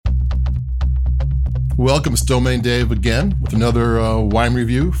Welcome, it's Domain Dave again with another wine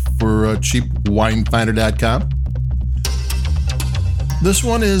review for cheapwinefinder.com. This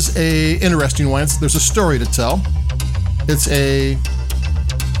one is a interesting wine. There's a story to tell. It's a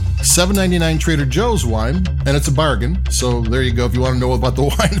 $7.99 Trader Joe's wine, and it's a bargain. So there you go. If you want to know about the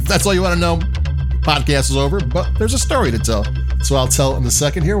wine, if that's all you want to know, podcast is over. But there's a story to tell. So I'll tell it in a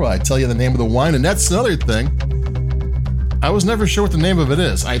second here while I tell you the name of the wine. And that's another thing. I was never sure what the name of it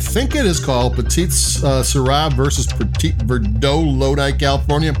is. I think it is called Petite Sirah versus Petit Verdot, Lodi,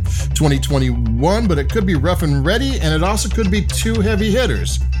 California, 2021, but it could be Rough and Ready, and it also could be two heavy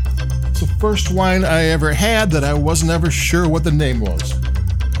hitters. It's the first wine I ever had that I wasn't ever sure what the name was.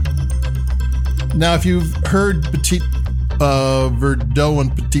 Now, if you've heard Petit Verdot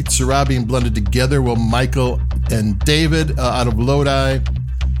and Petite Sirah being blended together, well, Michael and David out of Lodi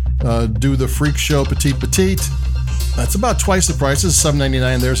do the freak show Petite. It's about twice the price. It's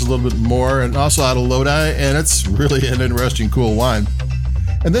 $7.99. There's a little bit more, and also out of Lodi, and it's really an interesting, cool wine.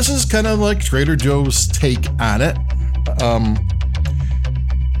 And this is kind of like Trader Joe's take on it.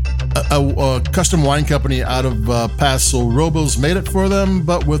 A custom wine company out of Paso Robles made it for them,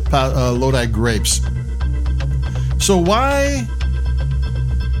 but with Lodi grapes. So why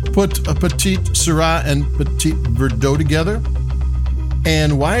put a Petite Sirah and Petite Verdot together?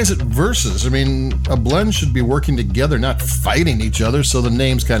 And why is it versus? I mean, a blend should be working together, not fighting each other, so the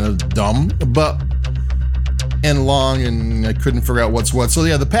name's kind of dumb, and long, and I couldn't figure out what's what. So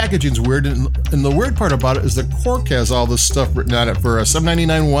yeah, the packaging's weird, and the weird part about it is the cork has all this stuff written on it. For a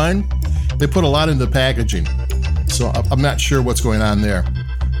 $7.99 wine, they put a lot into the packaging, so I'm not sure what's going on there.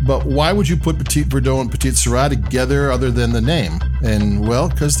 But why would you put Petite Verdot and Petite Sirah together other than the name? And well,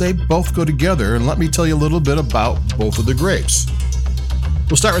 because they both go together, and let me tell you a little bit about both of the grapes.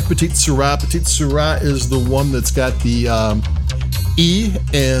 We'll start with Petite Sirah. Petite Sirah is the one that's got the E,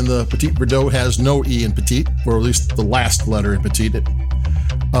 and the Petite Verdot has no E in Petite, or at least the last letter in Petite.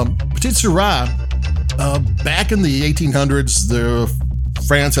 Petite Sirah, back in the 1800s,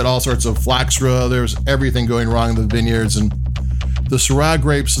 France had all sorts of phylloxera. There was everything going wrong in the vineyards, and the Syrah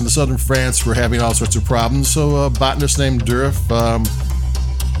grapes in the southern France were having all sorts of problems. So a botanist named Durif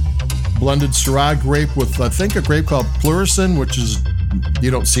blended Syrah grape with, I think, a grape called Pleurissin, which is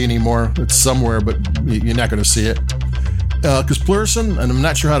you don't see anymore. It's somewhere, but you're not going to see it. Because Pleurissin, and I'm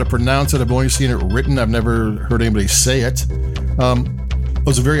not sure how to pronounce it. I've only seen it written. I've never heard anybody say it. It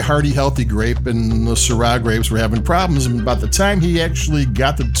was a very hardy, healthy grape, and the Syrah grapes were having problems. And by the time he actually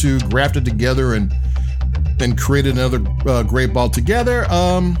got the two grafted together and created another grape altogether,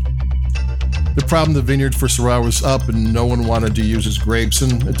 the problem the vineyard for Syrah was up, and no one wanted to use his grapes.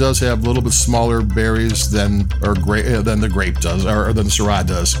 And it does have a little bit smaller berries than the grape does, or than the Syrah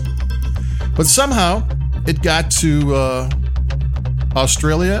does. But somehow it got to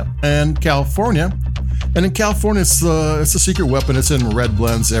Australia and California, and in California it's a secret weapon. It's in red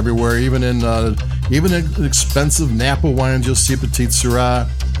blends everywhere, even in expensive Napa wines. You'll see Petite Sirah.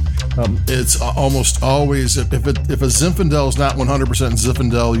 It's almost always, if a Zinfandel is not 100%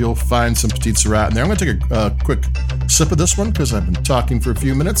 Zinfandel, you'll find some Petite Sirah in there. I'm going to take a quick sip of this one because I've been talking for a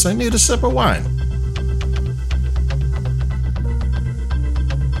few minutes. I need a sip of wine.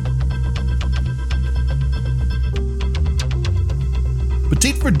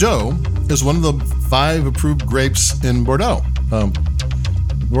 Petite Verdot is one of the 5 approved grapes in Bordeaux.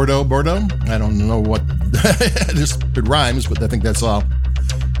 Bordeaux? I don't know what. It rhymes, but I think that's all.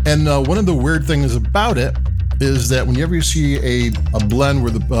 And one of the weird things about it is that whenever you see a blend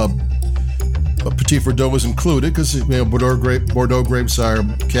where the Petit Verdot was included, because Bordeaux grapes are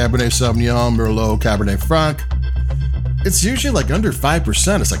Cabernet Sauvignon, Merlot, Cabernet Franc, it's usually like under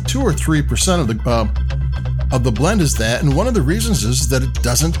 5%. It's like 2 or 3% of the blend is that. And one of the reasons is that it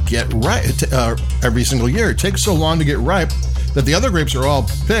doesn't get ripe every single year. It takes so long to get ripe that the other grapes are all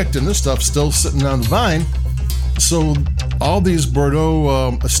picked, and this stuff's still sitting on the vine. So all these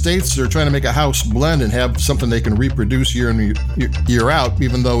Bordeaux estates are trying to make a house blend and have something they can reproduce year in year out,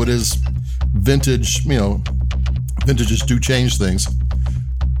 even though it is vintage. Vintages do change things.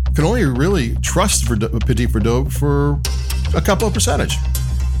 Can only really trust Petit Verdot for a couple of percentage.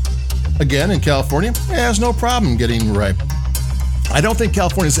 Again, in California, it has no problem getting ripe. I don't think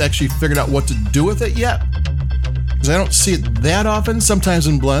California's actually figured out what to do with it yet, because I don't see it that often. Sometimes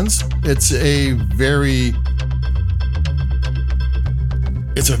in blends, it's a very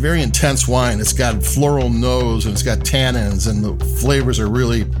intense wine. It's got a floral nose, and it's got tannins, and the flavors are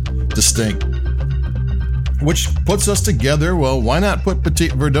really distinct. Which puts us together. Well, why not put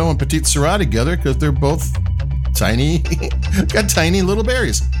Petite Verdot and Petite Sirah together? Because they're both tiny, got tiny little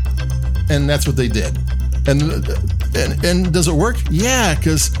berries. And that's what they did. And does it work? Yeah,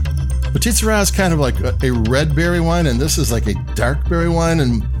 because Petit Syrah is kind of like a red berry wine, and this is like a dark berry wine.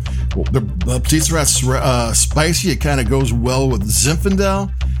 And the Petit Syrah is spicy. It kind of goes well with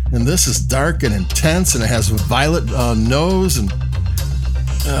Zinfandel. And this is dark and intense, and it has a violet nose and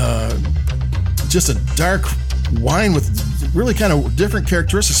just a dark wine with really kind of different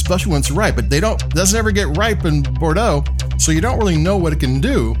characteristics, especially when it's ripe. But doesn't ever get ripe in Bordeaux, so you don't really know what it can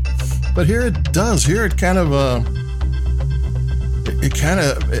do. But here it does. Here it kind of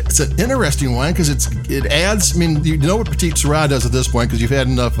it's an interesting wine because it adds. I mean, you know what Petit Syrah does at this point because you've had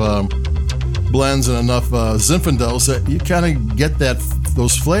enough blends and enough Zinfandels that you kind of get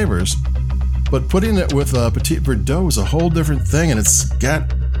those flavors. But putting it with Petit Verdot is a whole different thing, and it's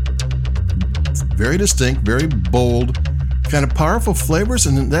very distinct, very bold, kind of powerful flavors,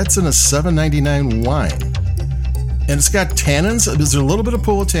 and that's in a $7.99 wine. And it's got tannins. There's a little bit of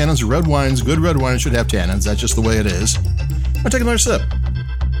pull of tannins. Red wines, good red wines should have tannins. That's just the way it is. I'll take another sip.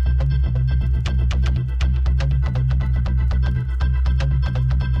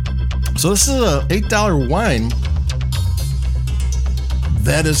 So this is a $8 wine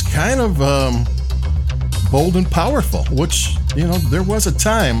that is kind of bold and powerful, which, there was a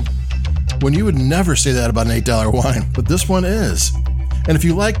time when you would never say that about an $8 wine, but this one is. And if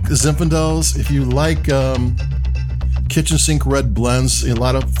you like Zinfandels, if you like kitchen sink red blends, a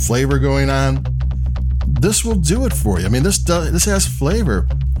lot of flavor going on, this will do it for you. I mean, this has flavor.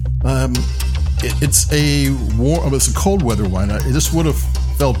 It's a cold weather wine. This would have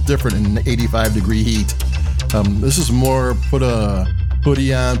felt different in 85-degree heat. This is more put a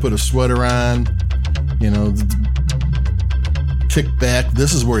hoodie on, put a sweater on, kick back.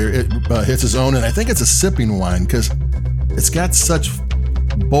 This is where it hits its own, and I think it's a sipping wine because it's got such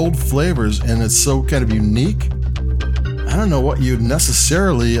bold flavors and it's so kind of unique. I don't know what you'd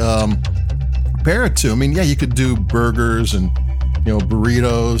necessarily compare it to. I mean, yeah, you could do burgers and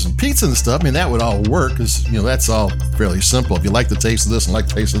burritos and pizza and stuff. I mean, that would all work because that's all fairly simple. If you like the taste of this and like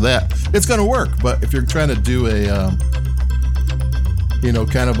the taste of that, it's going to work. But if you're trying to do a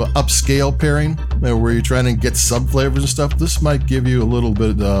kind of an upscale pairing where you're trying to get sub flavors and stuff, this might give you a little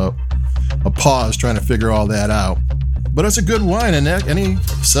bit a pause trying to figure all that out. But it's a good wine, and any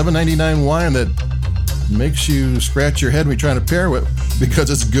 $7.99 wine that makes you scratch your head when you're trying to pair with because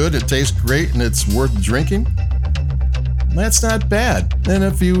it's good, it tastes great, and it's worth drinking, that's not bad. And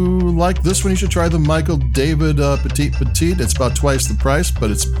if you like this one, you should try the Michael David Petit. It's about twice the price,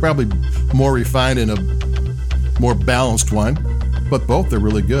 but it's probably more refined and a more balanced wine. But both are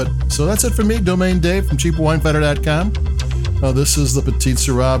really good. So that's it for me, Domain Dave from CheapWineFighter.com. This is the Petit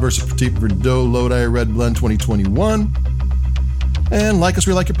Syrah versus Petit Verdot Lodi Red Blend 2021. And like us,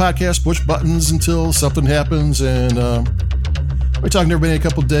 we like your podcast. Push buttons until something happens. And we're talking to everybody in a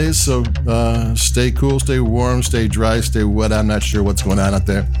couple of days. So stay cool, stay warm, stay dry, stay wet. I'm not sure what's going on out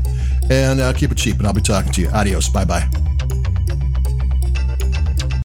there. And keep it cheap, and I'll be talking to you. Adios. Bye-bye.